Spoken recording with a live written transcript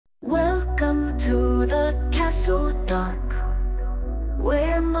castle dark,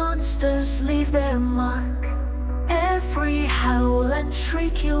 where monsters leave their mark. Every howl and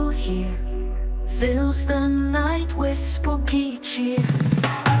shriek you'll hear fills the night with spooky cheer.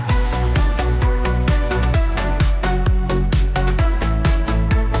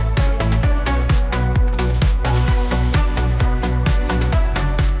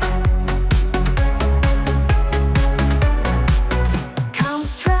 Count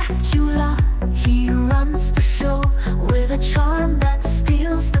Dracula, he runs the show with a charm that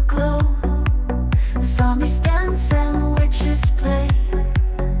steals the glow. Zombies dance and witches play,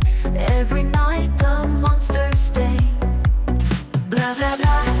 every night the monsters stay. Blah blah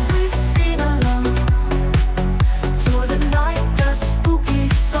blah, we sing along to the night, the spooky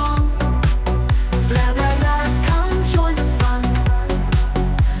song. Blah blah blah, come join the fun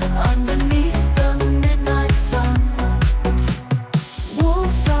underneath the midnight sun.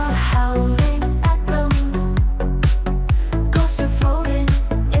 Wolves are howling at the moon, ghosts are floating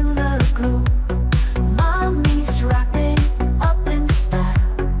in the gloom. Mommy's wrapping up in style,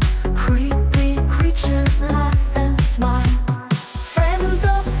 creepy creatures laugh and smile. Friends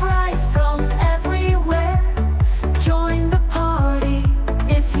of fright from everywhere, join the party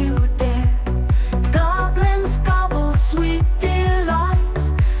if you dare. Goblins gobble sweet delight,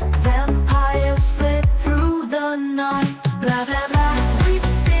 vampires flit through the night. Blah blah blah, we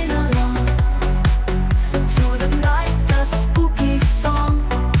sing along to the night, the spooky song.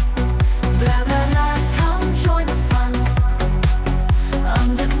 Blah blah blah, come join the fun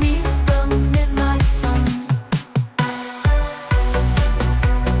underneath the midnight sun.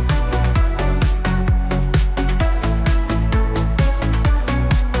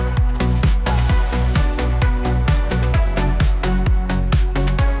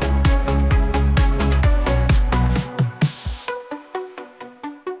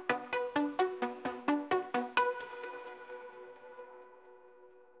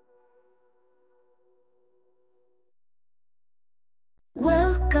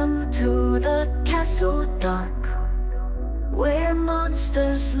 Welcome to the castle dark, where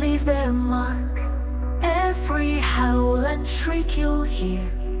monsters leave their mark. Every howl and shriek you'll hear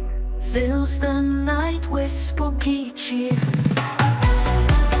fills the night with spooky cheer.